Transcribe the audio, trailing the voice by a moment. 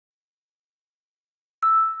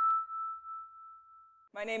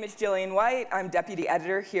My name is Jillian White. I'm deputy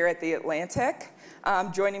editor here at The Atlantic.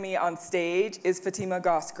 Joining me on stage is Fatima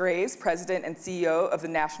Goss-Graves, president and CEO of the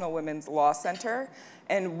National Women's Law Center.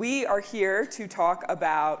 And we are here to talk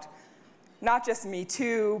about not just Me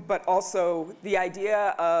Too, but also the idea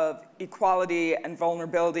of equality and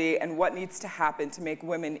vulnerability and what needs to happen to make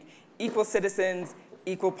women equal citizens,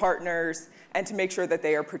 equal partners, and to make sure that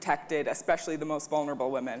they are protected, especially the most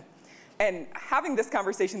vulnerable women. And having this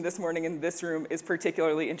conversation this morning in this room is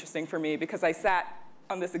particularly interesting for me because I sat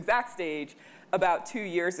on this exact stage about 2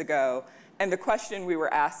 years ago, and the question we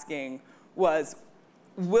were asking was,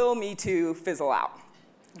 will Me Too fizzle out?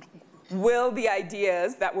 Will the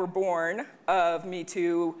ideas that were born of Me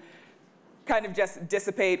Too kind of just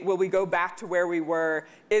dissipate? Will we go back to where we were?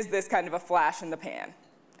 Is this kind of a flash in the pan?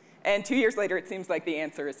 And 2 years later, it seems like the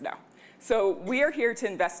answer is no. So we are here to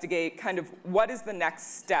investigate kind of what is the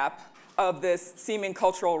next step of this seeming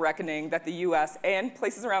cultural reckoning that the US and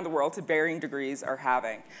places around the world to varying degrees are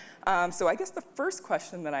having. So I guess the first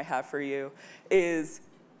question that I have for you is,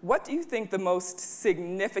 what do you think the most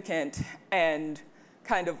significant and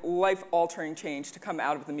kind of life-altering change to come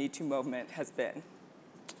out of the Me Too movement has been?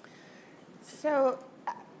 So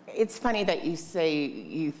it's funny that you say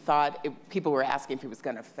you thought people were asking if it was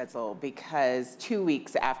going to fizzle, because 2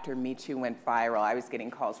 weeks after Me Too went viral, I was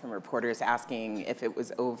getting calls from reporters asking if it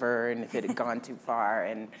was over and if it had gone too far,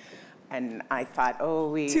 and I thought,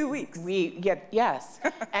 oh, 2 weeks. Yes,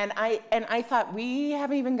 and I thought we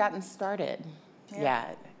haven't even gotten started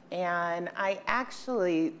yet, and I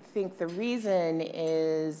actually think the reason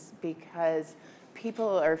is because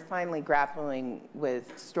people are finally grappling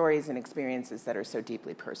with stories and experiences that are so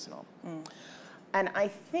deeply personal. And I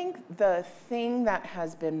think the thing that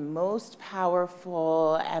has been most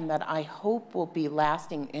powerful and that I hope will be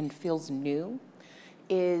lasting and feels new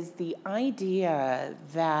is the idea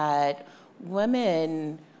that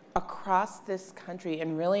women across this country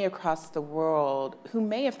and really across the world who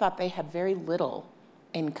may have thought they had very little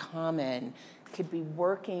in common could be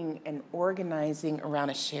working and organizing around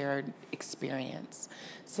a shared experience.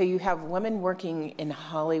 So you have women working in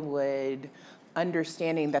Hollywood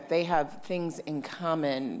understanding that they have things in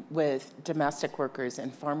common with domestic workers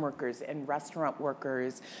and farm workers and restaurant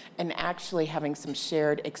workers, and actually having some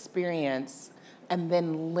shared experience and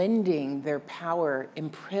then lending their power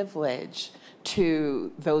and privilege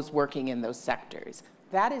to those working in those sectors.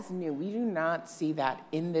 That is new. We do not see that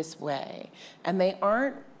in this way. And they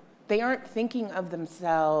aren't thinking of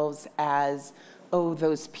themselves as, oh,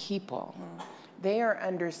 those people. They are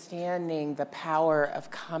understanding the power of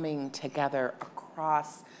coming together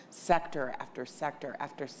across sector after sector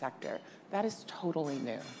after sector. That is totally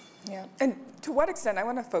new. Yeah, and to what extent, I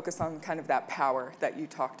want to focus on kind of that power that you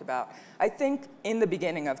talked about. I think in the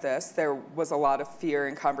beginning of this, there was a lot of fear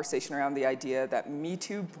and conversation around the idea that Me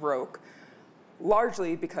Too broke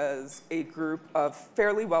largely because a group of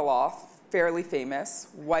fairly well-off, fairly famous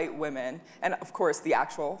white women, and of course the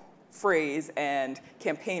actual phrase and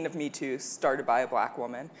campaign of Me Too started by a black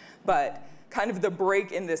woman, but kind of the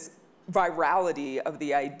break in this virality of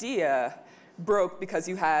the idea broke because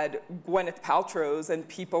you had Gwyneth Paltrow's and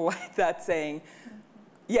people like that saying,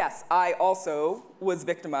 yes, I also was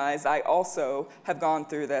victimized, I also have gone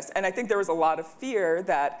through this. And I think there was a lot of fear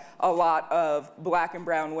that a lot of black and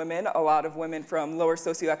brown women, a lot of women from lower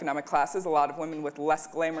socioeconomic classes, a lot of women with less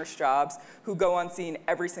glamorous jobs who go unseen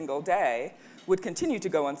every single day would continue to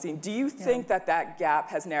go unseen. Do you think that that gap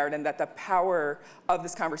has narrowed and that the power of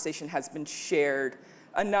this conversation has been shared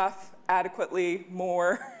enough, adequately,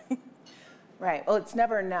 more? Right, well, it's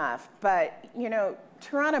never enough, but you know,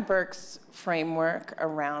 Tarana Burke's framework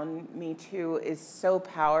around Me Too is so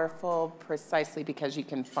powerful precisely because you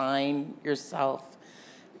can find yourself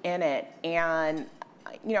in it. And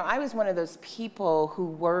you know, I was one of those people who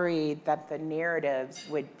worried that the narratives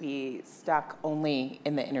would be stuck only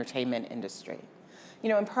in the entertainment industry. You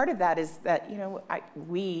know, and part of that is that, you know,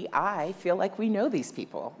 I feel like we know these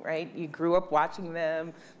people, right? You grew up watching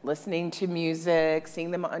them, listening to music, seeing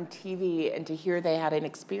them on TV, and to hear they had an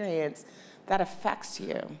experience that affects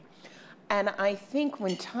you. And I think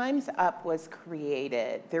when Time's Up was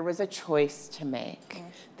created, there was a choice to make.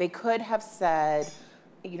 They could have said,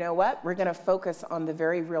 you know what, we're gonna focus on the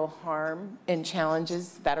very real harm and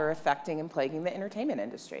challenges that are affecting and plaguing the entertainment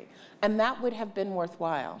industry. And that would have been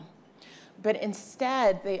worthwhile. But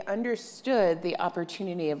instead, they understood the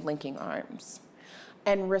opportunity of linking arms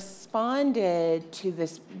and responded to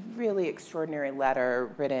this really extraordinary letter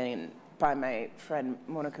written by my friend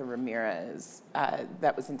Monica Ramirez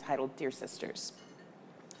that was entitled Dear Sisters.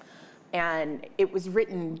 And it was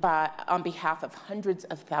written on behalf of hundreds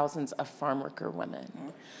of thousands of farm worker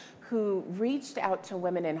women who reached out to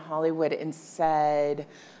women in Hollywood and said,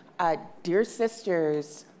 dear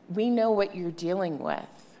sisters, we know what you're dealing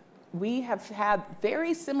with. We have had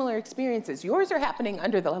very similar experiences. Yours are happening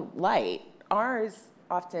under the light, ours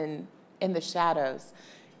often in the shadows,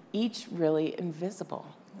 each really invisible.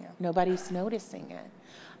 Yeah. Nobody's noticing it.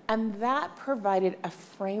 And that provided a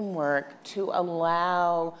framework to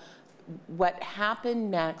allow what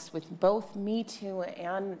happened next with both Me Too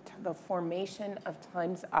and the formation of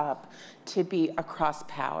Time's Up to be a cross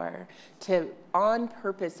power, to on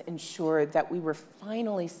purpose ensure that we were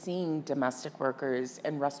finally seeing domestic workers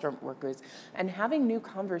and restaurant workers and having new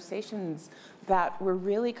conversations that were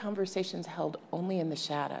really conversations held only in the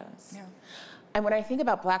shadows. Yeah. And when I think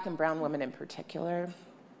about Black and brown women in particular,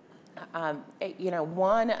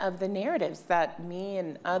 one of the narratives that me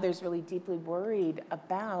and others really deeply worried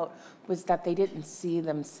about was that they didn't see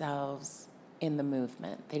themselves in the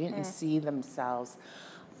movement. They didn't see themselves.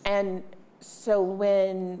 And so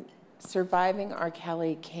when Surviving R.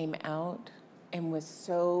 Kelly came out and was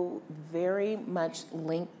so very much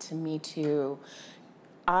linked to Me Too,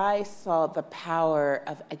 I saw the power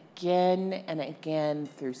of again and again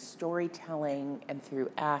through storytelling and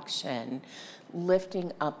through action,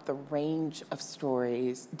 lifting up the range of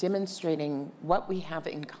stories, demonstrating what we have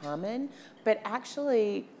in common, but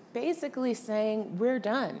actually basically saying we're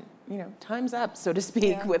done. Time's up, so to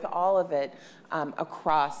speak, with all of it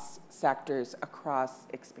across sectors, across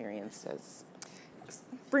experiences.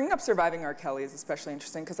 Bringing up Surviving R. Kelly is especially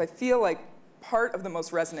interesting because I feel like part of the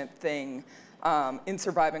most resonant thing in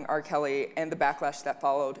Surviving R. Kelly and the backlash that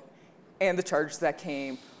followed and the charges that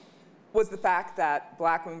came was the fact that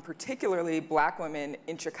Black women, particularly Black women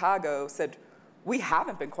in Chicago, said, we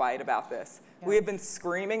haven't been quiet about this. Yeah. We have been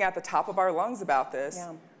screaming at the top of our lungs about this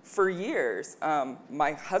for years.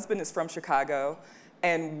 My husband is from Chicago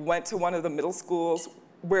and went to one of the middle schools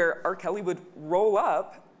where R. Kelly would roll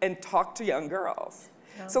up and talk to young girls.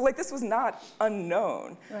 Yeah. So this was not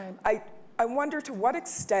unknown. Right. I wonder to what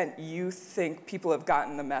extent you think people have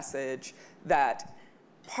gotten the message that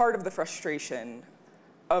part of the frustration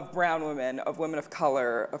of brown women, of women of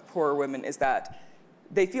color, of poor women is that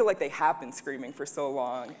they feel like they have been screaming for so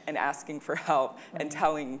long and asking for help and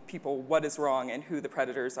telling people what is wrong and who the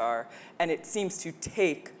predators are. And it seems to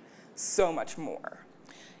take so much more.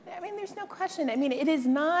 There's no question. It is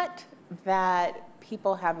not that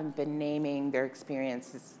people haven't been naming their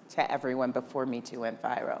experiences to everyone before Me Too went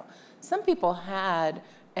viral. Some people had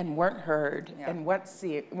and weren't heard and weren't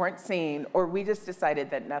seen, or we just decided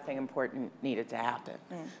that nothing important needed to happen,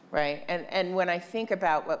 right? And when I think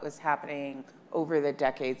about what was happening over the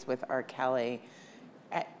decades with R. Kelly,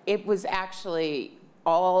 it was actually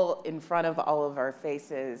all in front of all of our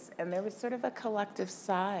faces, and there was sort of a collective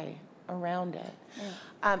sigh around it.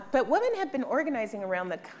 But women have been organizing around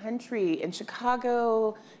the country, in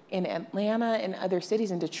Chicago, in Atlanta, in other cities,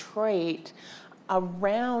 in Detroit,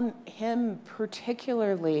 around him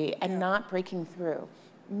particularly, and not breaking through.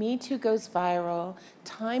 Me Too goes viral.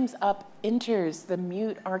 Time's Up enters the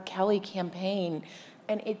Mute R. Kelly campaign,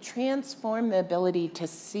 and it transformed the ability to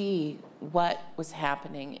see what was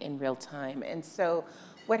happening in real time. And so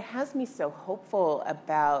what has me so hopeful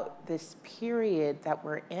about this period that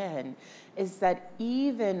we're in is that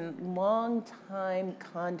even long-time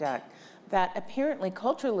conduct that apparently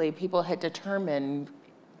culturally people had determined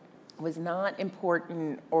was not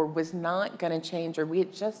important or was not going to change, or we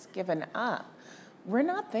had just given up, we're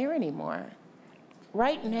not there anymore.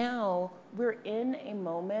 Right now, we're in a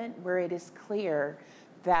moment where it is clear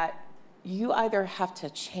that you either have to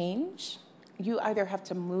change, you either have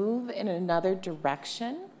to move in another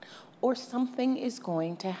direction, or something is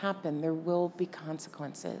going to happen. There will be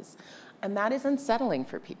consequences. And that is unsettling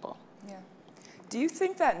for people. Yeah. Do you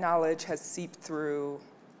think that knowledge has seeped through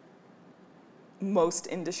most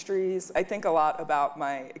industries? I think a lot about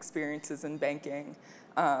my experiences in banking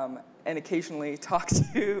and occasionally talk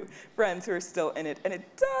to friends who are still in it, and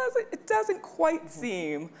it doesn't quite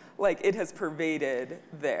seem like it has pervaded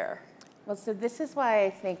there. Well, so this is why I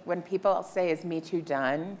think when people say, is Me Too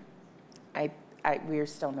done? We're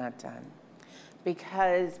still not done.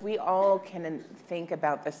 Because we all can think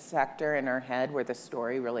about the sector in our head where the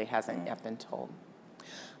story really hasn't yet been told.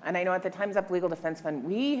 And I know at the Time's Up Legal Defense Fund,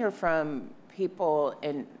 we hear from people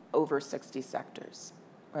in over 60 sectors,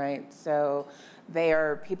 right? So they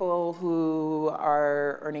are people who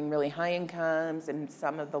are earning really high incomes in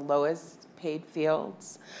some of the lowest paid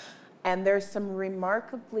fields. And there's some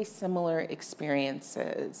remarkably similar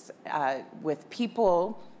experiences with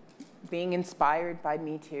people being inspired by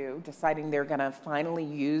Me Too, deciding they're gonna finally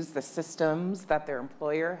use the systems that their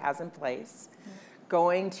employer has in place,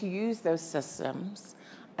 going to use those systems,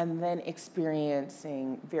 and then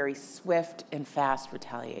experiencing very swift and fast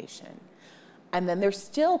retaliation. And then they're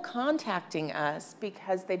still contacting us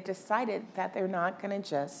because they've decided that they're not going to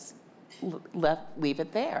just leave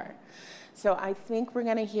it there. So I think we're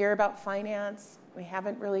going to hear about finance. We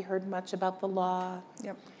haven't really heard much about the law.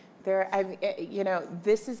 Yep.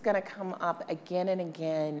 This is going to come up again and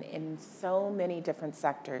again in so many different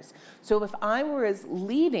sectors. So if I were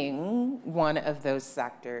leading one of those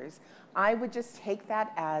sectors, I would just take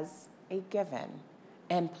that as a given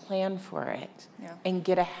and plan for it, and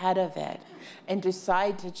get ahead of it and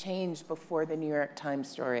decide to change before the New York Times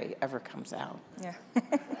story ever comes out. Yeah.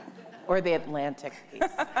 Or the Atlantic piece.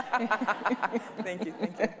 Thank you.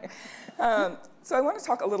 So I want to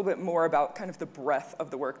talk a little bit more about kind of the breadth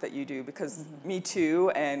of the work that you do, because Me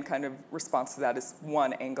Too and kind of response to that is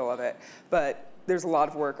one angle of it. But there's a lot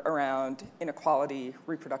of work around inequality,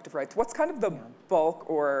 reproductive rights. What's kind of the bulk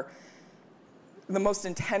or the most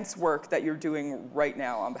intense work that you're doing right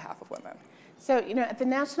now on behalf of women? So, at the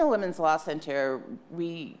National Women's Law Center,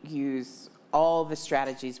 we use all the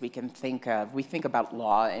strategies we can think of. We think about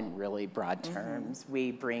law in really broad terms.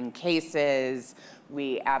 We bring cases,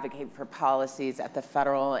 we advocate for policies at the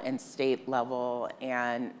federal and state level,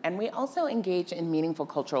 and we also engage in meaningful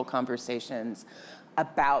cultural conversations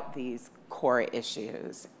about these core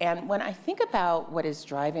issues. And when I think about what is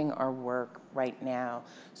driving our work right now,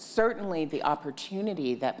 certainly the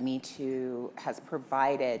opportunity that Me Too has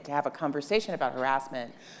provided to have a conversation about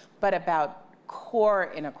harassment, but about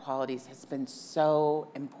core inequalities has been so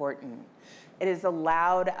important. It has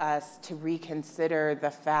allowed us to reconsider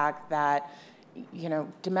the fact that,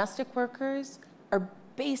 domestic workers are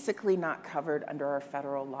basically not covered under our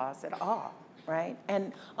federal laws at all, right?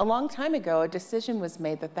 And a long time ago, a decision was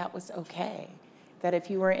made that that was okay, that if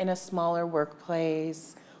you were in a smaller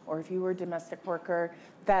workplace or if you were a domestic worker,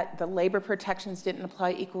 that the labor protections didn't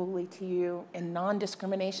apply equally to you, and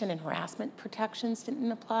non-discrimination and harassment protections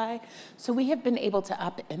didn't apply. So we have been able to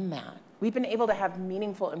upend that. We've been able to have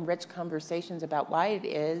meaningful and rich conversations about why it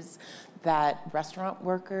is that restaurant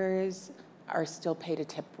workers are still paid a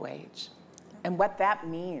tip wage, and what that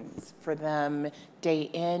means for them day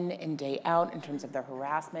in and day out in terms of the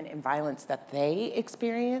harassment and violence that they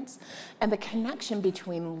experience, and the connection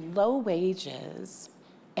between low wages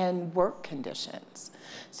and work conditions.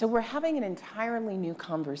 So we're having an entirely new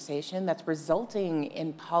conversation that's resulting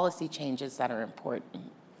in policy changes that are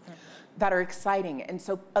important, that are exciting. And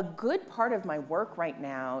so a good part of my work right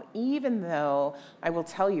now, even though I will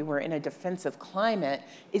tell you we're in a defensive climate,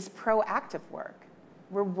 is proactive work.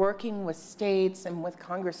 We're working with states and with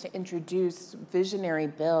Congress to introduce visionary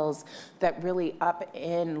bills that really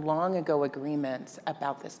upend long ago agreements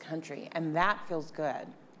about this country, and that feels good.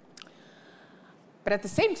 But at the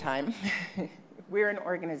same time, we're an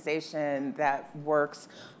organization that works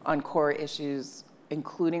on core issues,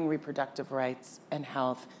 including reproductive rights and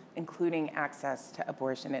health, including access to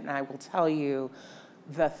abortion. And I will tell you,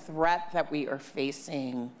 the threat that we are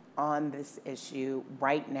facing on this issue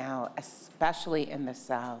right now, especially in the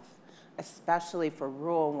South, especially for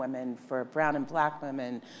rural women, for brown and black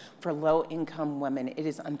women, for low-income women, it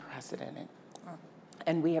is unprecedented.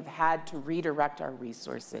 And we have had to redirect our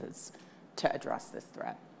resources to address this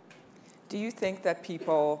threat. Do you think that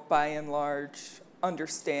people, by and large,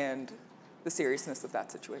 understand the seriousness of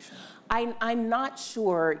that situation? I'm not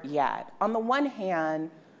sure yet. On the one hand,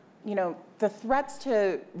 the threats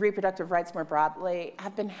to reproductive rights more broadly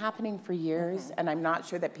have been happening for years, and I'm not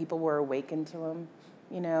sure that people were awakened to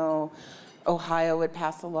them. Ohio would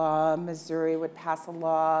pass a law, Missouri would pass a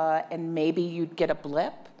law, and maybe you'd get a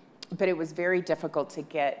blip, but it was very difficult to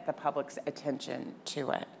get the public's attention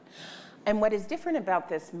to it. And what is different about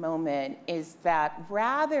this moment is that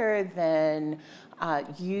rather than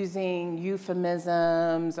using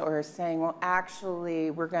euphemisms or saying, well,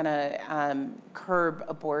 actually, we're going to curb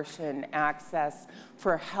abortion access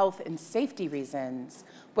for health and safety reasons,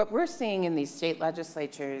 what we're seeing in these state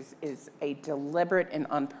legislatures is a deliberate and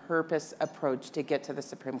on purpose approach to get to the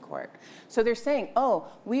Supreme Court. So they're saying, oh,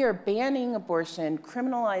 we are banning abortion,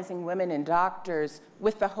 criminalizing women and doctors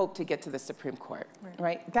with the hope to get to the Supreme Court,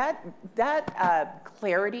 right? That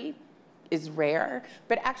clarity is rare,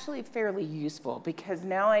 but actually fairly useful, because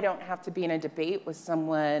now I don't have to be in a debate with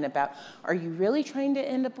someone about, are you really trying to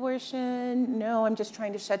end abortion? No, I'm just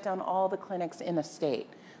trying to shut down all the clinics in a state.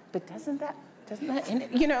 But doesn't that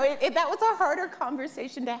that was a harder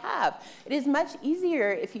conversation to have. It is much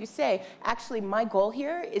easier if you say, actually, my goal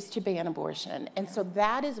here is to ban abortion. And so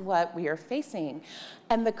that is what we are facing.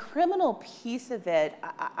 And the criminal piece of it,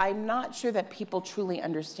 I'm not sure that people truly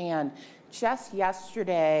understand. Just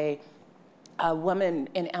yesterday, a woman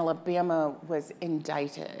in Alabama was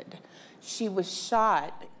indicted. She was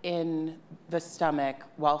shot in the stomach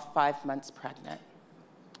while 5 months pregnant.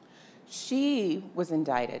 She was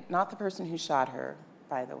indicted, not the person who shot her,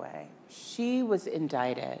 by the way. She was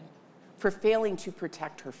indicted for failing to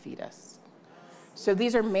protect her fetus. So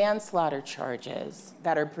these are manslaughter charges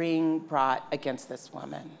that are being brought against this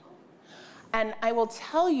woman. And I will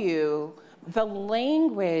tell you, the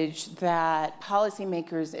language that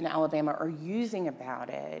policymakers in Alabama are using about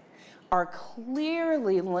it are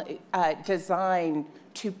clearly designed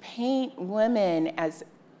to paint women as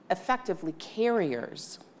effectively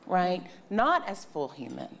carriers, right? Not as full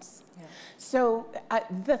humans. Yeah. So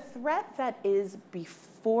the threat that is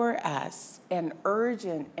before us and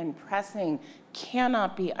urgent and pressing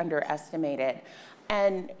cannot be underestimated.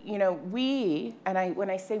 And you know, we, and when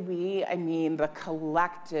I say we, I mean the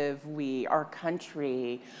collective we, our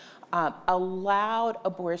country, allowed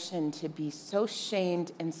abortion to be so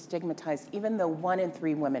shamed and stigmatized, even though 1 in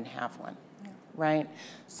 3 women have one, right?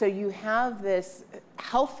 So you have this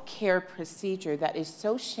healthcare procedure that is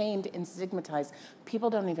so shamed and stigmatized, people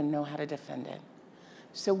don't even know how to defend it.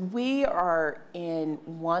 So we are in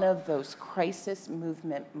one of those crisis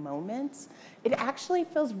movement moments. It actually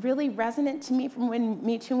feels really resonant to me from when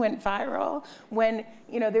Me Too went viral, when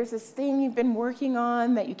you know there's this thing you've been working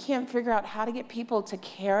on that you can't figure out how to get people to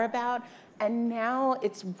care about, and now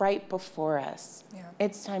it's right before us. Yeah.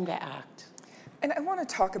 It's time to act. And I want to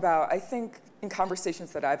talk about, I think in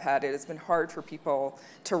conversations that I've had, it has been hard for people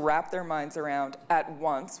to wrap their minds around at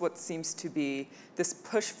once what seems to be this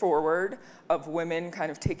push forward of women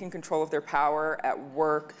kind of taking control of their power at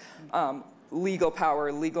work, legal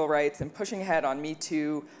power, legal rights, and pushing ahead on Me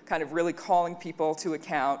Too, kind of really calling people to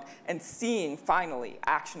account and seeing finally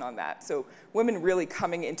action on that. So women really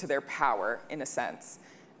coming into their power in a sense.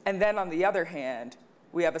 And then on the other hand,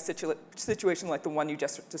 we have a situation like the one you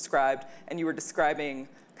just described, and you were describing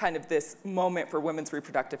kind of this moment for women's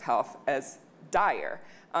reproductive health as dire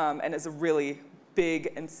and as a really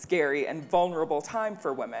big and scary and vulnerable time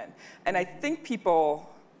for women. And I think people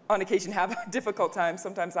on occasion have a difficult time,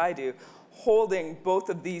 sometimes I do, holding both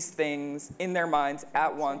of these things in their minds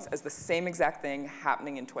at once as the same exact thing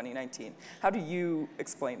happening in 2019. How do you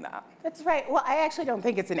explain that? That's right. Well, I actually don't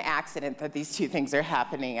think it's an accident that these two things are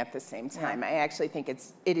happening at the same time. Yeah. I actually think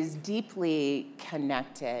it is deeply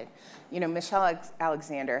connected. You know, Michelle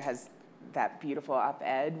Alexander has that beautiful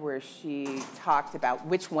op-ed where she talked about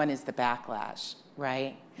which one is the backlash,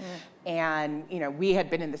 right? Mm. And, you know, we had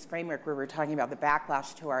been in this framework where we were talking about the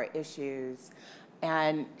backlash to our issues.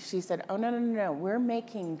 And she said, oh, no, we're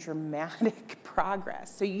making dramatic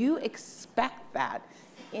progress. So you expect that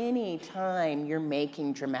anytime you're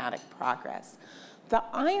making dramatic progress. The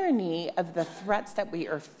irony of the threats that we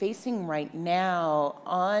are facing right now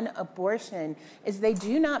on abortion is they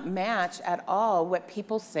do not match at all what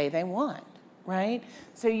people say they want, right?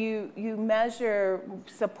 So you measure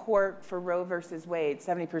support for Roe versus Wade.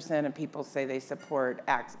 70% of people say they support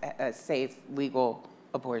safe, legal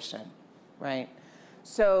abortion, right?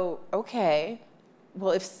 So, okay,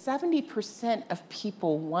 well, if 70% of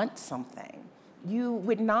people want something, you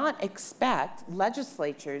would not expect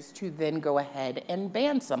legislatures to then go ahead and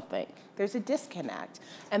ban something. There's a disconnect.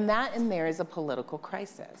 And that in there is a political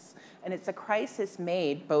crisis. And it's a crisis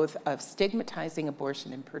made both of stigmatizing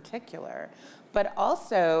abortion in particular, but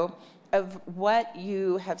also of what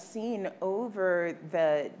you have seen over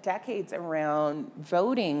the decades around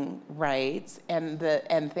voting rights and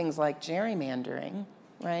things like gerrymandering,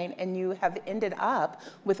 right? And you have ended up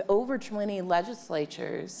with over 20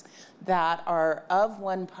 legislatures that are of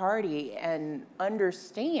one party and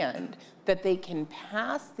understand that they can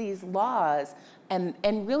pass these laws and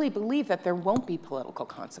really believe that there won't be political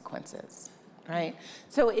consequences, right?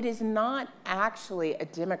 So it is not actually a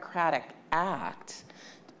democratic act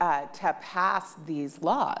to pass these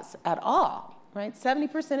laws at all, right?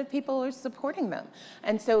 70% of people are supporting them.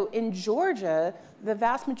 And so in Georgia, the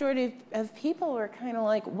vast majority of people are kind of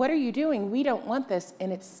like, what are you doing? We don't want this,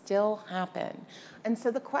 and it still happened. And so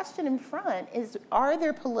the question in front is, are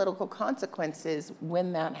there political consequences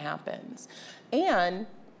when that happens? And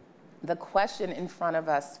the question in front of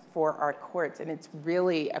us for our courts, and it's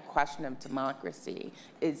really a question of democracy,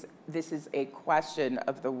 is this is a question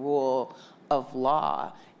of the rule of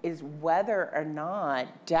law, is whether or not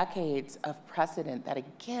decades of precedent that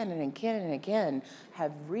again and again and again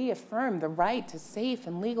have reaffirmed the right to safe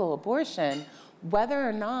and legal abortion, whether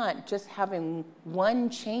or not just having one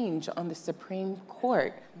change on the Supreme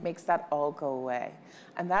Court makes that all go away.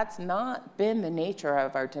 And that's not been the nature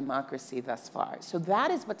of our democracy thus far. So that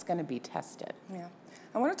is what's going to be tested. Yeah.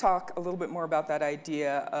 I want to talk a little bit more about that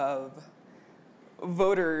idea of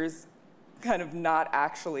voters kind of not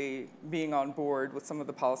actually being on board with some of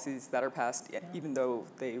the policies that are passed, even though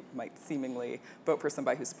they might seemingly vote for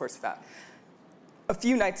somebody who supports that. A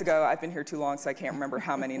few nights ago, I've been here too long, so I can't remember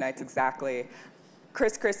how many nights exactly,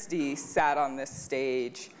 Chris Christie sat on this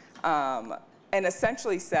stage and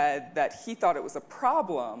essentially said that he thought it was a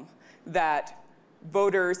problem that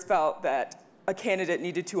voters felt that a candidate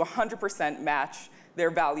needed to 100% match their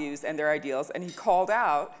values and their ideals, and he called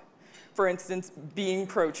out, for instance, being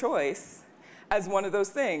pro-choice as one of those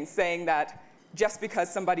things, saying that just because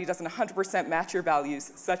somebody doesn't 100% match your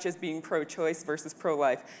values, such as being pro-choice versus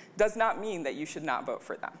pro-life, does not mean that you should not vote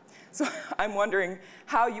for them. So I'm wondering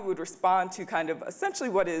how you would respond to kind of essentially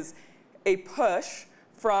what is a push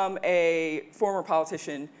from a former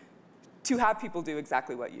politician to have people do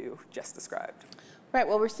exactly what you just described. Right,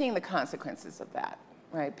 well, we're seeing the consequences of that.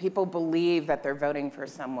 Right, people believe that they're voting for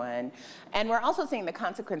someone. And we're also seeing the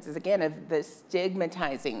consequences, again, of the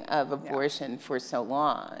stigmatizing of abortion for so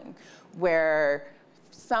long, where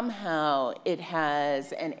somehow it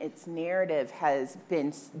has, and its narrative has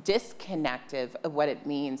been disconnected of what it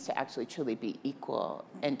means to actually truly be equal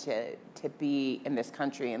and to be in this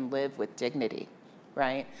country and live with dignity,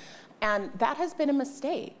 right? And that has been a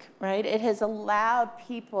mistake, right? It has allowed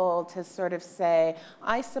people to sort of say,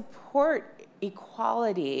 I support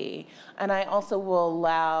equality, and I also will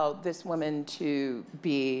allow this woman to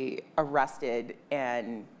be arrested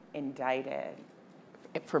and indicted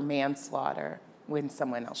for manslaughter when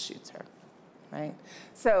someone else shoots her, right?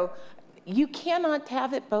 So you cannot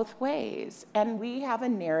have it both ways, and we have a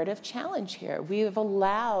narrative challenge here. We have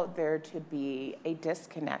allowed there to be a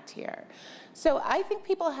disconnect here. So I think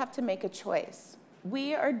people have to make a choice.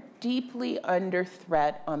 We are deeply under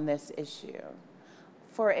threat on this issue.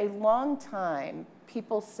 For a long time,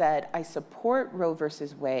 people said, I support Roe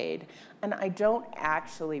versus Wade, and I don't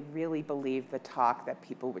actually really believe the talk that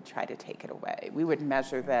people would try to take it away. We would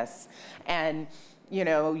measure this, and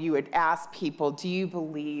you would ask people, do you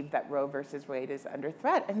believe that Roe versus Wade is under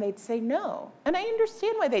threat? And they'd say no. And I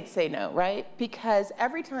understand why they'd say no, right? Because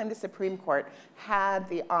every time the Supreme Court had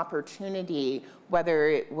the opportunity, whether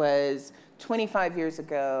it was 25 years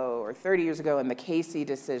ago or 30 years ago in the Casey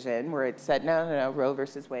decision, where it said, no, Roe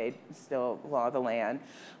versus Wade is still law of the land,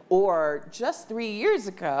 or just 3 years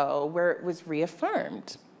ago, where it was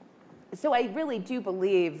reaffirmed. So I really do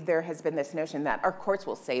believe there has been this notion that our courts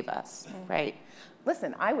will save us, right?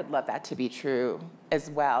 Listen, I would love that to be true as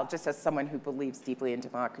well, just as someone who believes deeply in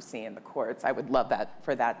democracy and the courts. I would love that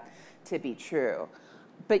for that to be true.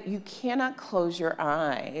 But you cannot close your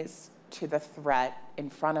eyes to the threat in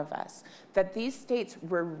front of us, that these states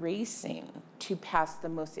were racing to pass the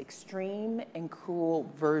most extreme and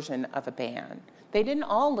cruel version of a ban. They didn't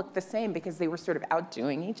all look the same because they were sort of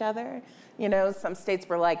outdoing each other. Some states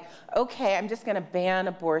were like, okay, I'm just gonna ban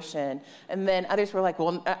abortion. And then others were like,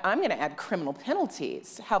 well, I'm gonna add criminal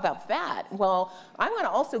penalties. How about that? Well, I'm gonna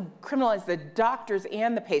also criminalize the doctors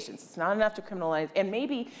and the patients. It's not enough to criminalize, and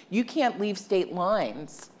maybe you can't leave state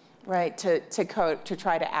lines, right, to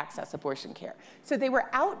try to access abortion care. So they were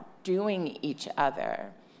outdoing each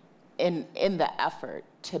other in the effort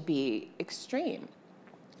to be extreme.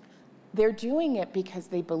 They're doing it because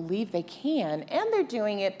they believe they can, and they're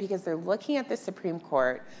doing it because they're looking at the Supreme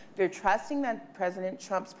Court. They're trusting that President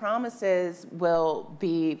Trump's promises will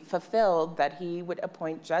be fulfilled, that he would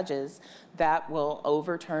appoint judges that will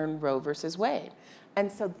overturn Roe versus Wade.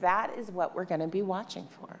 And so that is what we're going to be watching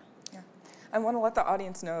for. I want to let the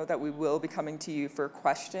audience know that we will be coming to you for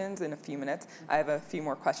questions in a few minutes. I have a few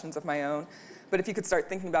more questions of my own. But if you could start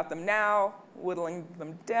thinking about them now, whittling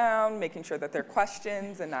them down, making sure that they're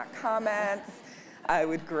questions and not comments, I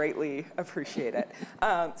would greatly appreciate it.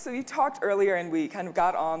 So you talked earlier, and we kind of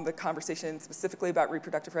got on the conversation specifically about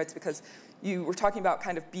reproductive rights because you were talking about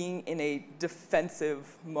kind of being in a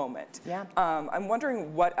defensive moment. Yeah. I'm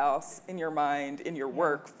wondering what else in your mind, in your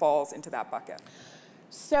work, falls into that bucket.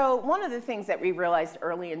 So one of the things that we realized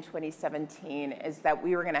early in 2017 is that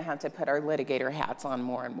we were going to have to put our litigator hats on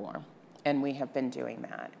more and more. And we have been doing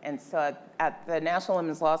that. And so at the National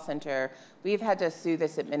Women's Law Center, we've had to sue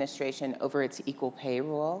this administration over its equal pay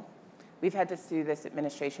rule. We've had to sue this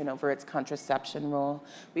administration over its contraception rule.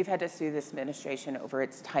 We've had to sue this administration over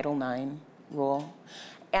its Title IX rule.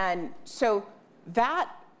 And so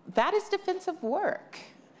that is defensive work.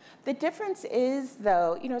 The difference is,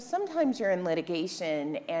 though, sometimes you're in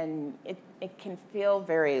litigation and it can feel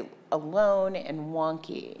very alone and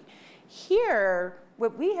wonky. Here,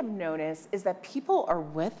 what we have noticed is that people are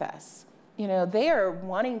with us. They are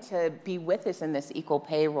wanting to be with us in this equal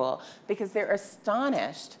pay rule because they're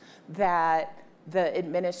astonished that the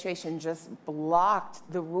administration just blocked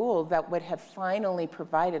the rule that would have finally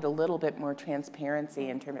provided a little bit more transparency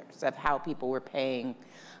in terms of how people were paying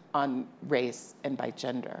on race and by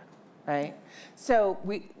gender, right? So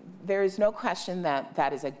there is no question that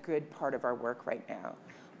that is a good part of our work right now.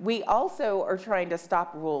 We also are trying to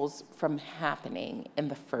stop rules from happening in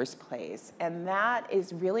the first place, and that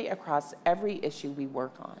is really across every issue we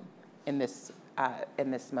work on in this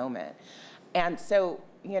moment. And so,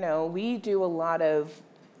 you know, we do a lot of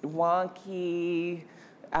wonky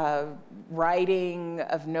writing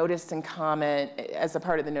of notice and comment as a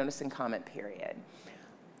part of the notice and comment period.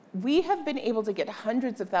 We have been able to get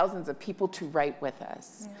hundreds of thousands of people to write with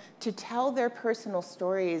us, to tell their personal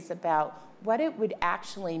stories about what it would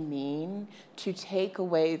actually mean to take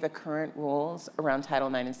away the current rules around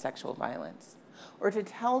Title IX and sexual violence, or to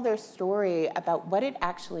tell their story about what it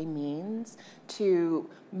actually means to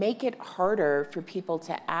make it harder for people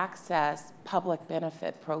to access public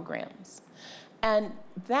benefit programs. And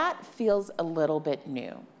that feels a little bit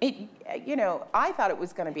new. You know, I thought it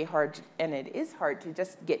was going to be hard, and it is hard to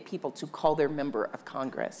just get people to call their member of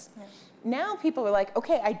Congress. Now people are like,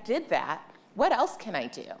 okay, I did that. What else can I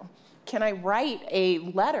do? Can I write a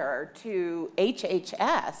letter to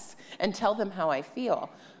HHS and tell them how I feel?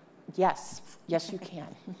 Yes, yes you can.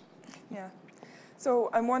 Yeah. So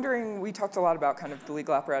I'm wondering, we talked a lot about kind of the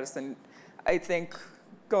legal apparatus, and I think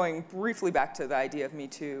going briefly back to the idea of Me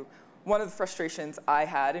Too, one of the frustrations I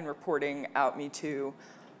had in reporting out Me Too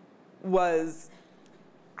was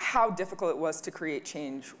how difficult it was to create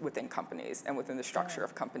change within companies and within the structure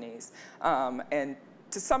of companies. And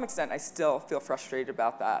to some extent, I still feel frustrated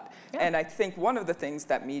about that. And I think one of the things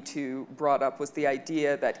that Me Too brought up was the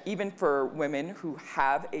idea that even for women who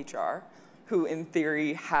have HR, who in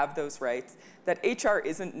theory have those rights, that HR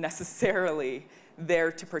isn't necessarily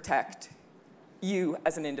there to protect you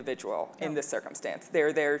as an individual in this circumstance.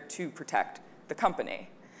 They're there to protect the company.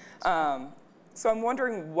 So I'm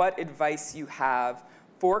wondering what advice you have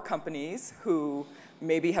for companies who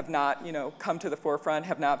maybe have not, you know, come to the forefront,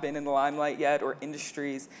 have not been in the limelight yet, or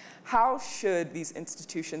industries. How should these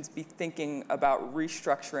institutions be thinking about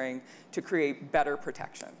restructuring to create better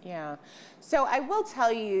protection? Yeah. So I will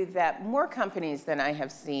tell you that more companies than I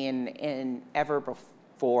have seen in ever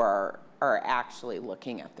before are actually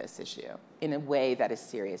looking at this issue in a way that is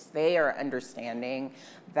serious. They are understanding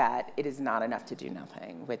that it is not enough to do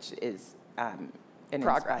nothing, which is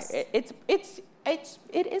progress.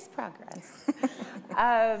 It is progress.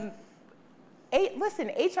 Listen,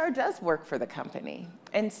 HR does work for the company.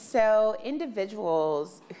 And so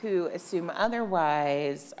individuals who assume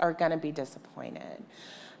otherwise are going to be disappointed.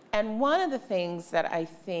 And one of the things that I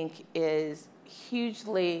think is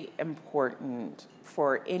hugely important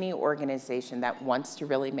for any organization that wants to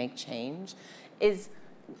really make change is,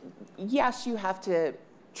 yes, you have to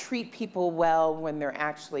treat people well when they're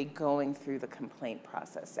actually going through the complaint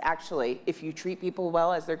process. Actually, if you treat people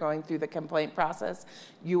well as they're going through the complaint process,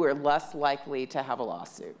 you are less likely to have a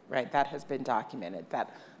lawsuit, right? That has been documented,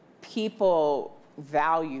 that people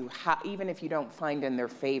value, how, even if you don't find in their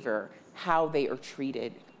favor, how they are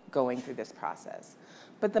treated going through this process.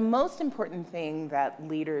 But the most important thing that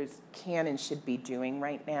leaders can and should be doing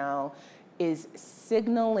right now is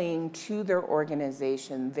signaling to their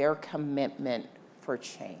organization their commitment for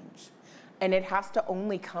change. And it has to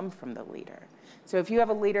only come from the leader. So if you have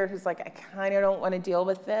a leader who's like, I kind of don't want to deal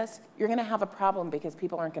with this, you're going to have a problem because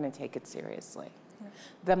people aren't going to take it seriously.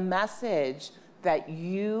 The message that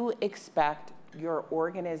you expect your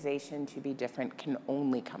organization to be different can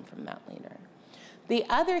only come from that leader. The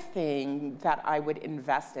other thing that I would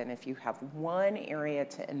invest in, if you have one area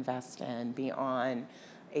to invest in beyond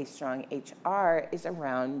a strong HR, is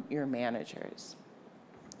around your managers.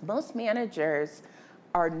 Most managers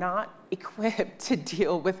are not equipped to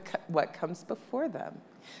deal with what comes before them.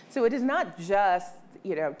 So it is not just,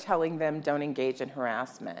 you know, telling them don't engage in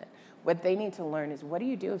harassment. What they need to learn is, what do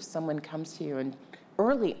you do if someone comes to you and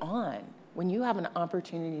early on, when you have an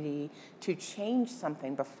opportunity to change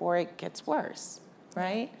something before it gets worse,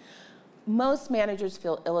 right? Most managers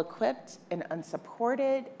feel ill-equipped and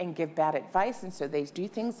unsupported and give bad advice, and so they do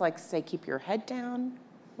things like say, keep your head down,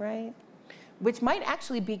 right? Which might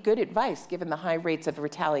actually be good advice given the high rates of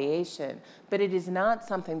retaliation, but it is not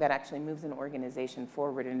something that actually moves an organization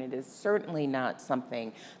forward, and it is certainly not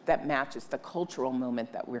something that matches the cultural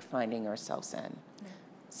moment that we're finding ourselves in.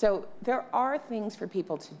 So there are things for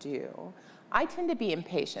people to do. I tend to be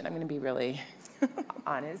impatient. I'm going to be really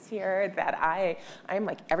honest here, that I'm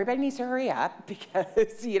like, everybody needs to hurry up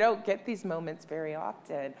because you don't get these moments very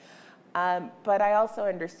often. But I also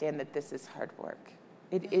understand that this is hard work.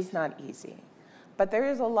 It is not easy. But there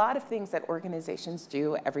is a lot of things that organizations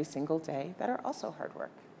do every single day that are also hard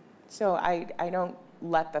work. So I don't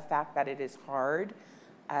let the fact that it is hard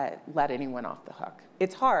let anyone off the hook.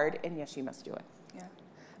 It's hard, and yes, you must do it. Yeah.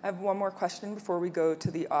 I have one more question before we go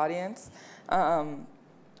to the audience.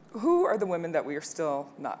 Who are the women that we are still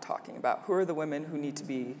not talking about? Who are the women who need to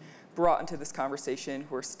be brought into this conversation,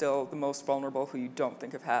 who are still the most vulnerable, who you don't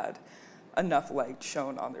think have had enough light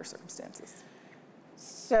shown on their circumstances?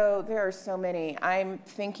 So there are so many. I'm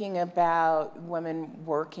thinking about women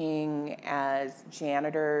working as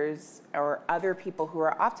janitors or other people who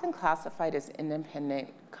are often classified as independent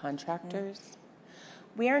contractors.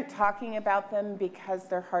 We aren't talking about them because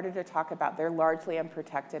they're harder to talk about. They're largely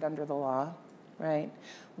unprotected under the law, right?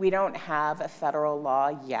 We don't have a federal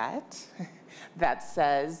law yet that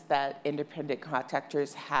says that independent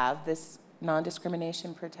contractors have this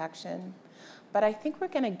non-discrimination protection. But I think we're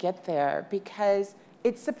going to get there because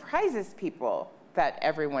it surprises people that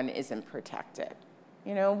everyone isn't protected.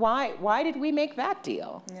 You know, why did we make that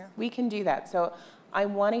deal? Yeah. We can do that. So I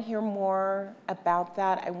want to hear more about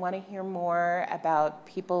that. I want to hear more about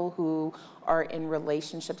people who are in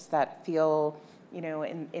relationships that feel, you know,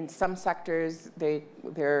 in some sectors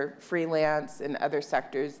they're freelance, in other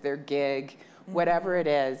sectors they're gig. Whatever it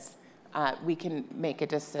is, we can make a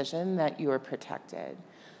decision that you are protected.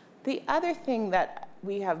 The other thing that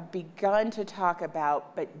we have begun to talk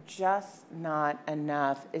about, but just not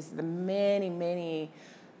enough, is the many, many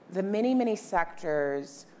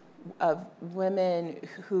sectors of women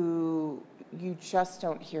who you just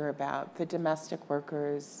don't hear about. The domestic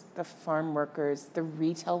workers, the farm workers, the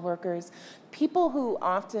retail workers, people who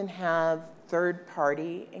often have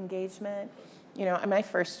third-party engagement. You know, my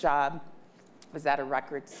first job was at a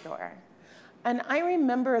record store. And I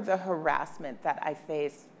remember the harassment that I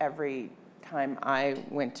faced every time I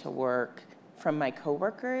went to work from my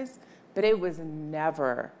coworkers, but it was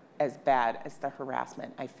never as bad as the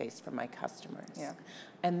harassment I faced from my customers. Yeah.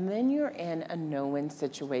 And then you're in a no-win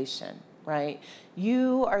situation, right?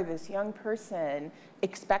 You are this young person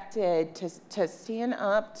expected to stand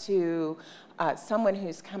up to someone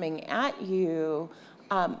who's coming at you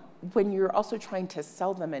when you're also trying to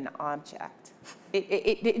sell them an object.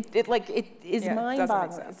 It is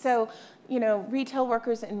mind-boggling. So, you know, retail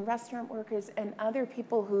workers and restaurant workers and other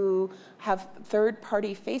people who have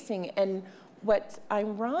third-party facing. And what's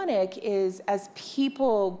ironic is as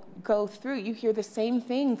people go through, you hear the same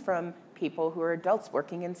thing from people who are adults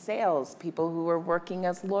working in sales, people who are working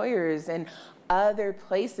as lawyers, and other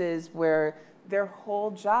places where their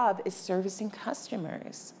whole job is servicing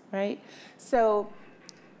customers, right? So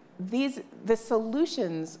the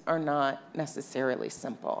solutions are not necessarily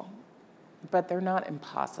simple, but they're not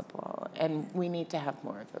impossible, and we need to have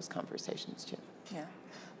more of those conversations too. Yeah.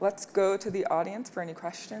 Let's go to the audience for any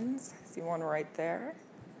questions. I see one right there.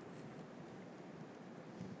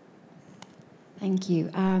 Thank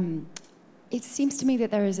you. It seems to me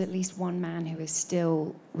that there is at least one man who is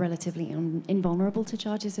still relatively invulnerable to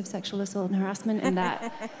charges of sexual assault and harassment, and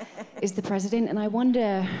that is the president. And I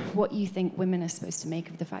wonder what you think women are supposed to make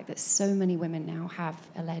of the fact that so many women now have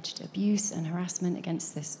alleged abuse and harassment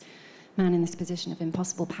against this man in this position of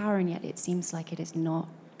impossible power, and yet it seems like it is not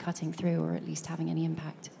cutting through or at least having any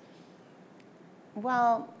impact.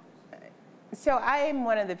 Well, so I am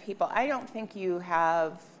one of the people, I don't think you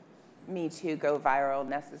have Me Too go viral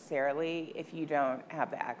necessarily if you don't have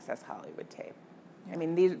the Access Hollywood tape. I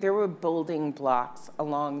mean, there were building blocks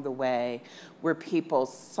along the way where people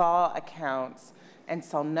saw accounts and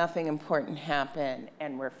saw nothing important happen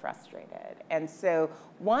and were frustrated. And so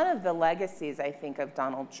one of the legacies, I think, of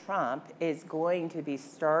Donald Trump is going to be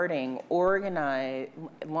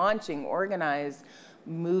launching organized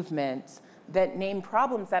movements that name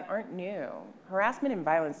problems that aren't new. Harassment and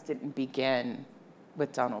violence didn't begin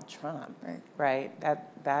with Donald Trump, right?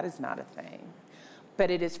 That is not a thing. But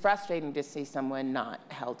it is frustrating to see someone not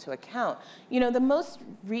held to account. You know, the most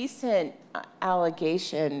recent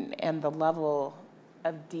allegation and the level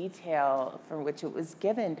of detail for which it was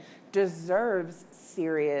given deserves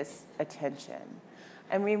serious attention.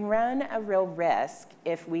 And we run a real risk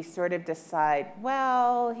if we sort of decide,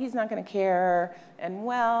 well, he's not going to care, and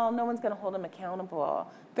well, no one's going to hold him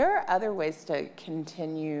accountable. There are other ways to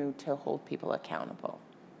continue to hold people accountable.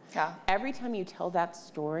 Yeah. Every time you tell that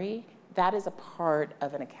story, that is a part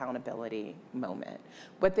of an accountability moment.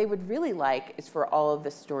 What they would really like is for all of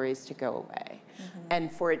the stories to go away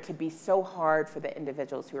and for it to be so hard for the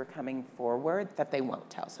individuals who are coming forward that they won't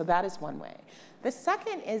tell. So that is one way. The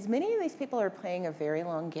second is many of these people are playing a very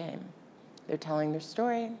long game. They're telling their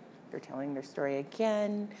story. They're telling their story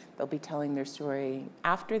again. They'll be telling their story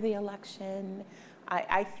after the election.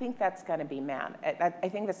 I think that's going to be I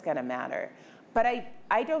think that's going to matter. But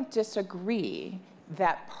I don't disagree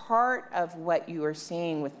that part of what you are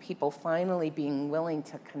seeing with people finally being willing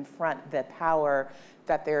to confront the power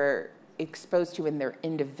that they're exposed to in their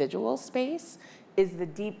individual space is the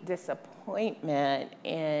deep disappointment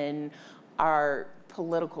in our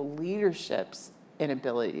political leadership's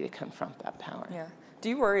inability to confront that power. Yeah. Do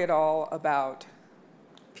you worry at all about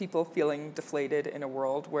people feeling deflated in a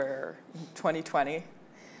world where in 2020,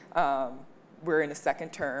 we're in a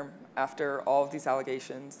second term after all of these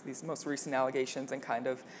allegations, these most recent allegations, and kind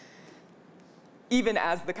of, even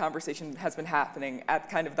as the conversation has been happening, at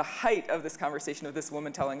kind of the height of this conversation of this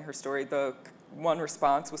woman telling her story, the one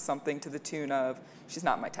response was something to the tune of, she's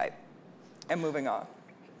not my type, and moving on.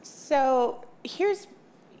 So here's,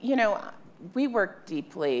 we worked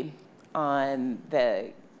deeply on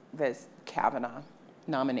this Kavanaugh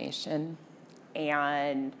nomination,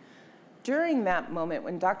 and during that moment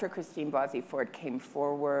when Dr. Christine Blasey Ford came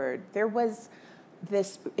forward, there was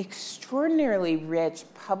this extraordinarily rich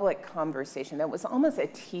public conversation that was almost a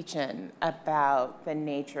teach-in about the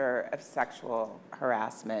nature of sexual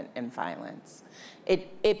harassment and violence.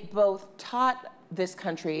 It both taught this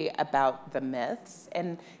country about the myths,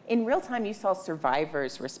 and in real time you saw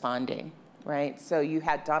survivors responding, right? So you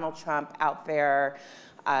had Donald Trump out there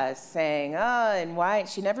saying, and why,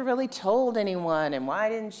 she never really told anyone, and why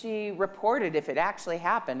didn't she report it if it actually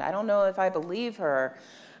happened? I don't know if I believe her.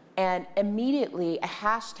 And immediately a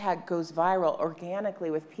hashtag goes viral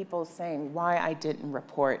organically with people saying why I didn't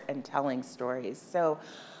report and telling stories. So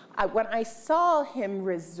when I saw him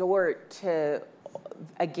resort to,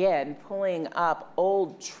 again, pulling up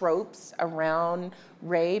old tropes around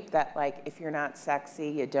rape, that like, if you're not sexy,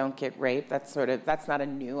 you don't get raped, that's not a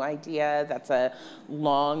new idea, that's a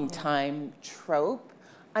long time trope.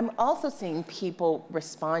 I'm also seeing people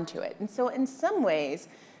respond to it. And so in some ways,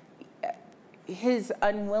 his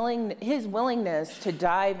willingness to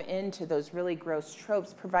dive into those really gross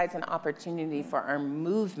tropes provides an opportunity for our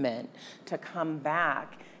movement to come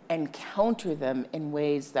back and counter them in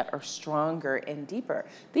ways that are stronger and deeper.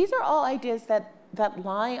 These are all ideas that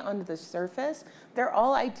lie under the surface. They're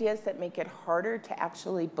all ideas that make it harder to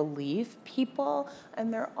actually believe people,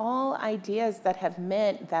 and they're all ideas that have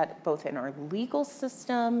meant that both in our legal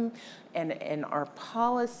system and in our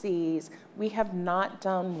policies, we have not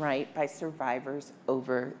done right by survivors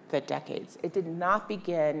over the decades. It did not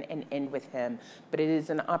begin and end with him, but it is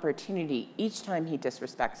an opportunity each time he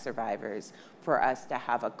disrespects survivors for us to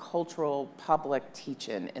have a cultural public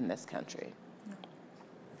teach-in in this country.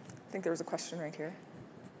 I think there was a question right here.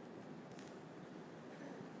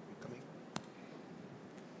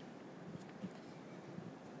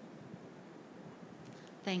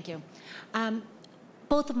 Thank you.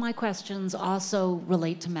 Both of my questions also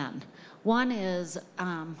relate to men. One is,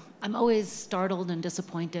 I'm always startled and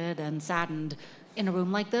disappointed and saddened in a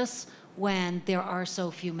room like this when there are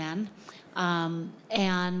so few men.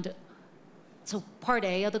 And so part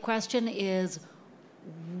A of the question is,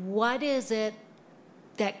 what is it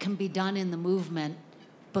that can be done in the movement?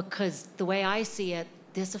 Because the way I see it,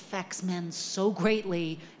 this affects men so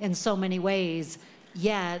greatly in so many ways,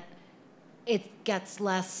 yet it gets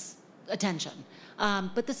less attention.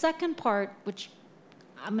 But the second part, which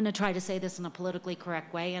I'm going to try to say this in a politically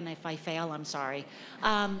correct way, and if I fail, I'm sorry,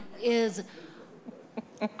 is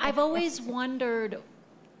I've always wondered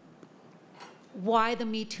why the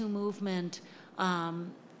Me Too movement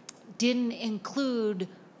didn't include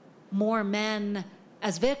more men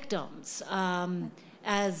as victims,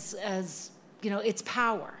 as it's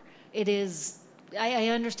power. It is, I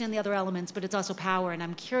understand the other elements, but it's also power, and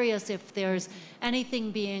I'm curious if there's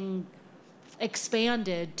anything being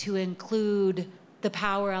expanded to include the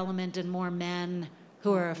power element and more men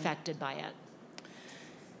who are affected by it.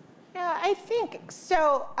 Yeah, I think,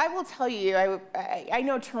 so I will tell you, I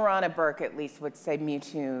know Tarana Burke at least would say Me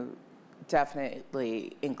Too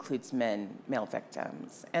definitely includes male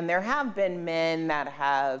victims. And there have been men that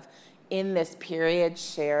have, in this period,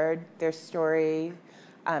 shared their story.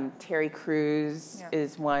 Terry Crews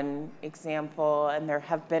is one example, and there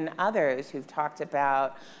have been others who've talked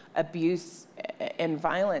about abuse and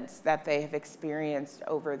violence that they have experienced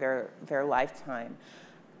over their lifetime.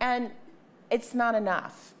 And it's not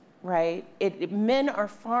enough, right? Men are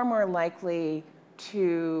far more likely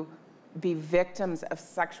to be victims of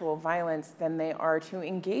sexual violence than they are to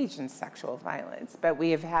engage in sexual violence. But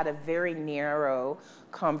we have had a very narrow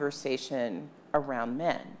conversation around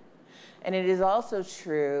men. And it is also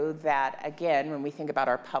true that, again, when we think about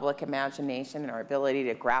our public imagination and our ability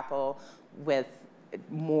to grapple with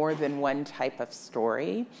more than one type of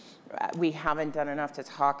story, we haven't done enough to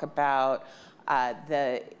talk about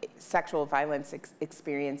the sexual violence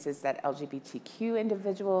experiences that LGBTQ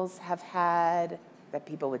individuals have had, that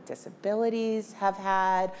people with disabilities have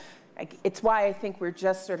had. It's why I think we're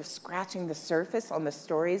just sort of scratching the surface on the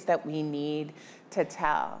stories that we need to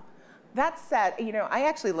tell. That said, you know, I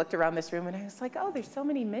actually looked around this room and I was like, oh, there's so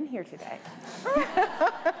many men here today.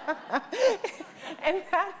 And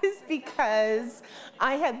that is because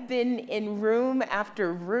I have been in room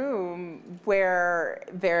after room where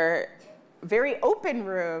they're very open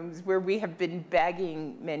rooms where we have been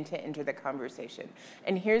begging men to enter the conversation.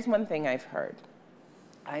 And here's one thing I've heard.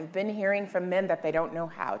 I've been hearing from men that they don't know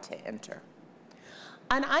how to enter.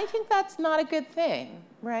 And I think that's not a good thing,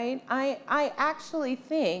 right? I actually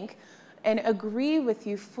think and agree with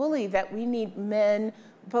you fully that we need men,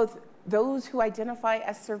 both those who identify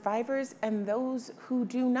as survivors and those who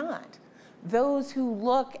do not. Those who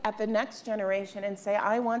look at the next generation and say,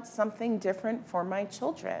 I want something different for my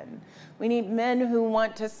children. We need men who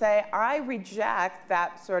want to say, I reject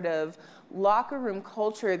that sort of locker room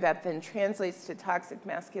culture that then translates to toxic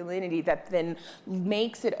masculinity, that then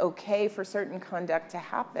makes it okay for certain conduct to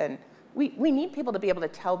happen. We need people to be able to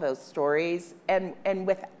tell those stories and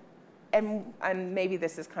maybe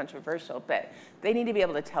this is controversial, but they need to be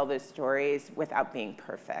able to tell those stories without being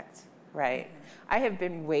perfect, right? I have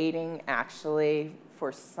been waiting, actually,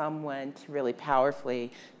 for someone to really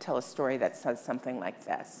powerfully tell a story that says something like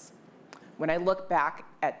this. When I look back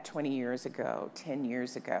at 20 years ago, 10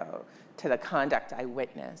 years ago, to the conduct I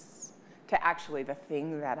witnessed, to actually the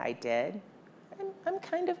thing that I did, I'm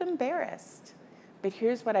kind of embarrassed. But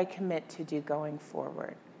here's what I commit to do going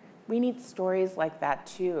forward. We need stories like that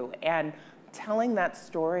too, and telling that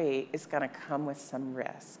story is going to come with some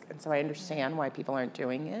risk. And so I understand why people aren't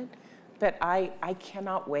doing it, but I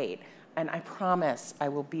cannot wait, and I promise I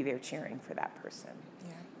will be there cheering for that person.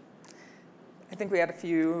 Yeah. I think we had a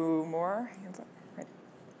few more hands up, right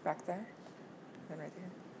back there, and right here.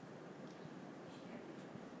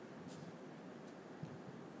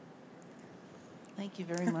 Thank you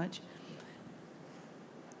very much.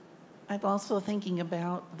 I'm also thinking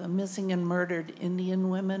about the missing and murdered Indian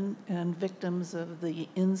women and victims of the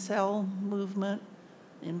incel movement,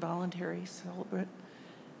 involuntary celibate,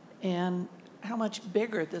 and how much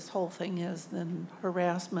bigger this whole thing is than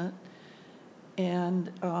harassment,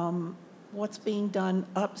 and what's being done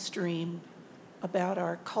upstream about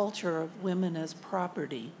our culture of women as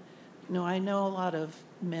property. You know, I know a lot of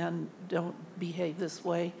men don't behave this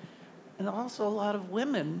way, and also a lot of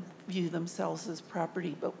women view themselves as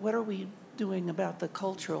property, but what are we doing about the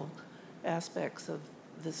cultural aspects of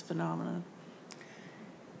this phenomenon?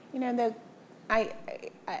 You know,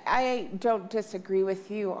 I don't disagree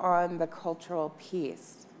with you on the cultural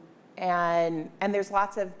piece. And there's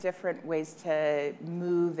lots of different ways to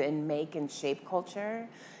move and make and shape culture.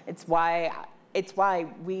 It's why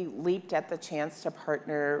we leaped at the chance to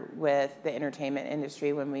partner with the entertainment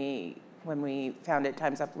industry when we founded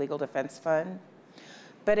Time's Up Legal Defense Fund.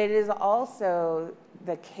 But it is also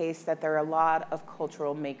the case that there are a lot of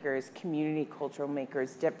cultural makers, community cultural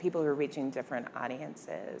makers, people who are reaching different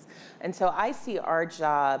audiences. And so I see our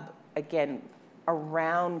job, again,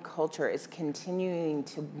 around culture is continuing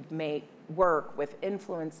to work with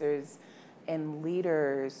influencers and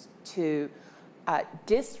leaders to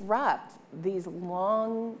disrupt these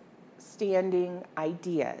long-standing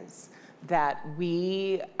ideas that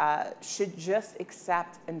we should just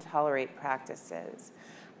accept and tolerate practices.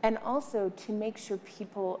 And also to make sure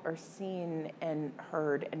people are seen and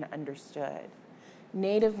heard and understood.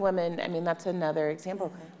 Native women, I mean, that's another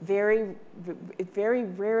example. Very, very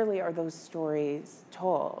rarely are those stories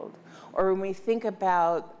told. Or when we think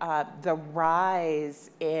about the rise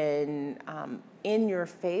in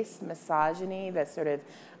your-face misogyny, that sort of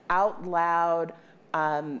out loud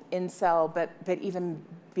incel, but even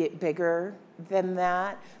bigger than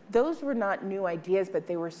that. Those were not new ideas, but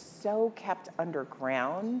they were so kept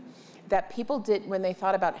underground that people did, when they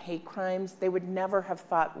thought about hate crimes, they would never have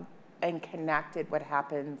thought and connected what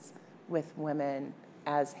happens with women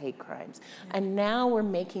as hate crimes. And now we're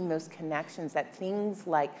making those connections that things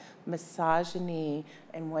like misogyny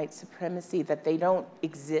and white supremacy, that they don't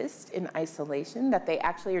exist in isolation, that they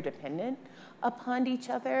actually are dependent upon each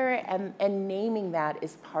other, and naming that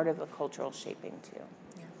is part of the cultural shaping too.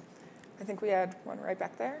 Yeah. I think we had one right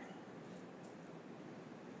back there.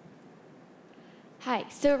 Hi,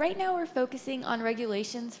 so right now we're focusing on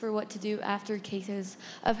regulations for what to do after cases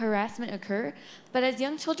of harassment occur, but as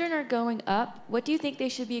young children are growing up, what do you think they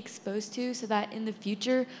should be exposed to so that in the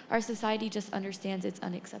future our society just understands it's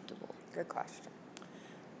unacceptable? Good question.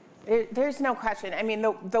 There's no question. I mean,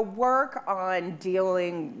 the work on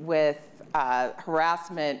dealing with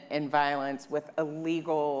harassment and violence with a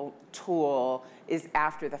legal tool is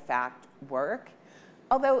after the fact work.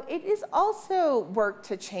 Although it is also work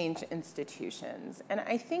to change institutions. And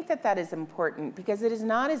I think that that is important because it is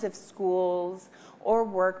not as if schools or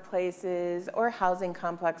workplaces or housing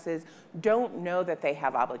complexes don't know that they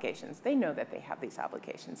have obligations. They know that they have these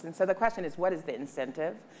obligations. And so the question is, what is the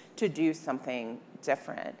incentive to do something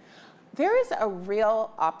different? There is a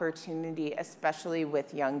real opportunity, especially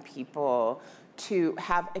with young people, to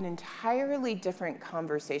have an entirely different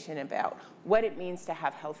conversation about what it means to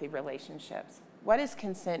have healthy relationships. What does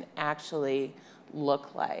consent actually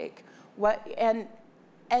look like? And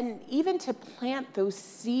even to plant those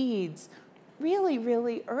seeds really,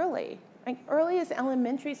 really early. Like early as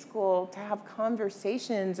elementary school, to have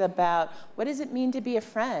conversations about what does it mean to be a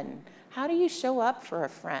friend? How do you show up for a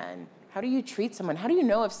friend? How do you treat someone? How do you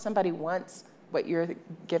know if somebody wants what you're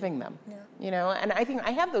giving them? Yeah. You know, and I think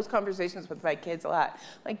I have those conversations with my kids a lot.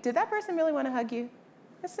 Like, did that person really want to hug you?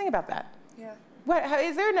 Let's think about that. Yeah.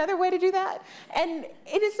 Is there another way to do that? And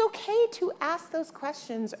it is okay to ask those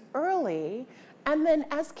questions early, and then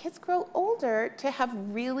as kids grow older, to have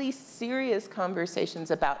really serious conversations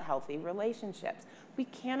about healthy relationships. We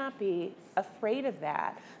cannot be afraid of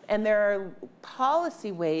that. And there are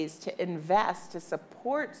policy ways to invest to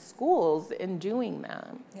support schools in doing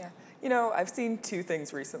that. Yeah. You know, I've seen two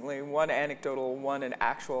things recently, one anecdotal, one an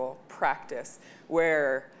actual practice,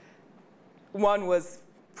 where one was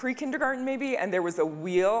pre-kindergarten maybe, and there was a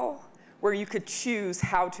wheel where you could choose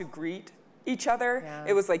how to greet each other. Yeah.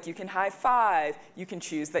 It was like you can high five, you can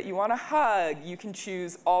choose that you want to hug, you can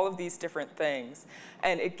choose all of these different things.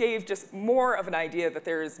 And it gave just more of an idea that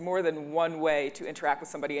there is more than one way to interact with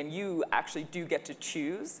somebody, and you actually do get to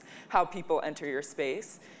choose how people enter your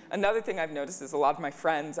space. Another thing I've noticed is a lot of my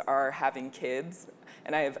friends are having kids,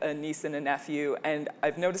 and I have a niece and a nephew, and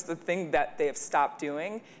I've noticed the thing that they have stopped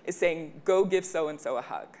doing is saying, go give so-and-so a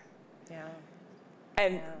hug. Yeah.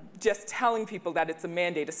 And just telling people that it's a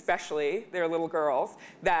mandate, especially their little girls,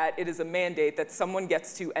 that it is a mandate that someone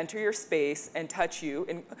gets to enter your space and touch you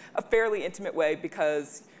in a fairly intimate way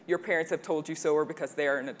because your parents have told you so or because they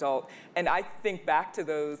are an adult. And I think back to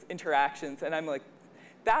those interactions and I'm like,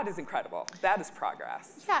 that is incredible. That is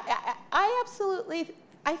progress. Yeah,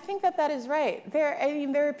 I think that that is right.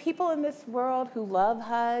 There are people in this world who love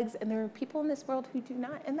hugs, and there are people in this world who do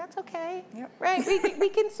not, and that's okay. Yep. Right? We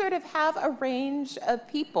can sort of have a range of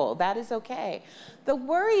people. That is okay. The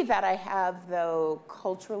worry that I have, though,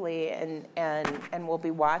 culturally, and we'll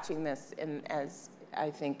be watching this as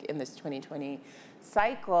I think in this 2020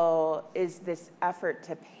 cycle, is this effort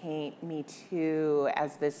to paint Me Too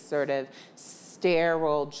as this sort of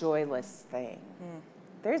sterile, joyless thing. Mm.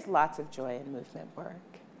 There's lots of joy in movement work.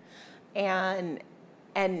 And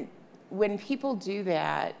when people do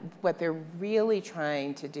that, what they're really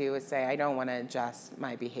trying to do is say, I don't want to adjust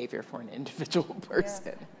my behavior for an individual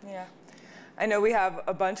person. Yeah. I know we have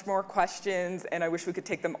a bunch more questions, and I wish we could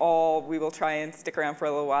take them all. We will try and stick around for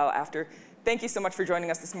a little while after. Thank you so much for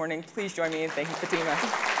joining us this morning. Please join me in thanking Fatima.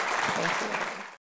 Thank you.